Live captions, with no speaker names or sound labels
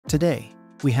Today,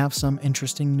 we have some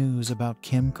interesting news about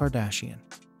Kim Kardashian.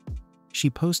 She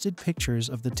posted pictures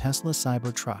of the Tesla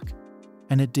CyberTruck,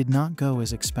 and it did not go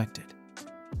as expected.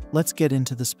 Let's get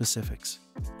into the specifics.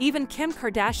 Even Kim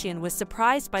Kardashian was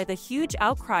surprised by the huge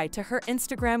outcry to her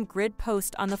Instagram grid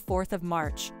post on the 4th of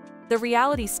March. The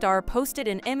reality star posted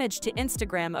an image to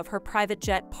Instagram of her private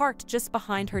jet parked just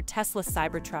behind her Tesla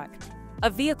CyberTruck, a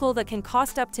vehicle that can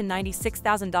cost up to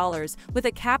 $96,000, with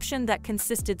a caption that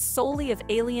consisted solely of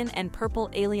alien and purple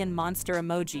alien monster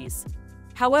emojis.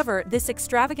 However, this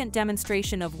extravagant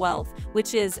demonstration of wealth,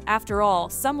 which is, after all,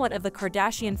 somewhat of the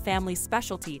Kardashian family's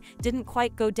specialty, didn't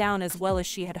quite go down as well as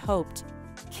she had hoped.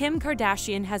 Kim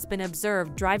Kardashian has been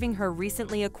observed driving her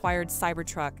recently acquired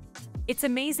Cybertruck. It's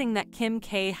amazing that Kim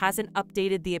K hasn't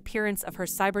updated the appearance of her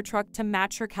Cybertruck to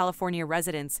match her California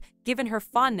residence, given her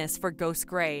fondness for ghost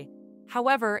gray.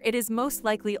 However, it is most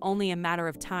likely only a matter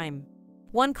of time.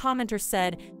 One commenter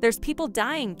said, "There's people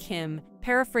dying, Kim,"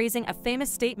 paraphrasing a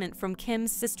famous statement from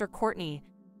Kim's sister Kourtney.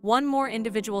 One more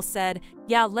individual said,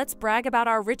 "Yeah, let's brag about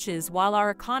our riches while our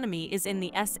economy is in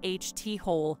the SHT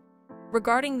hole."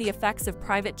 Regarding the effects of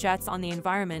private jets on the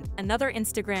environment, another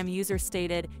Instagram user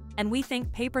stated, "And we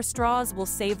think paper straws will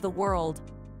save the world."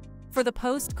 For the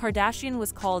post, Kardashian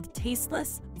was called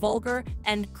tasteless, vulgar,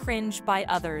 and cringe by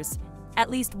others. At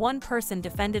least one person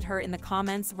defended her in the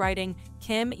comments, writing,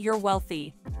 "Kim, you're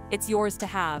wealthy. It's yours to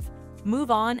have. Move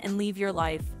on and leave your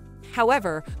life."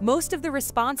 However, most of the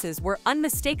responses were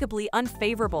unmistakably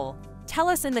unfavorable. Tell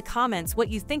us in the comments what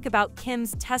you think about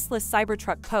Kim's Tesla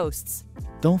Cybertruck posts.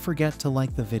 Don't forget to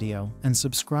like the video and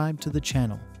subscribe to the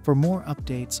channel for more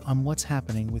updates on what's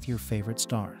happening with your favorite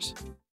stars.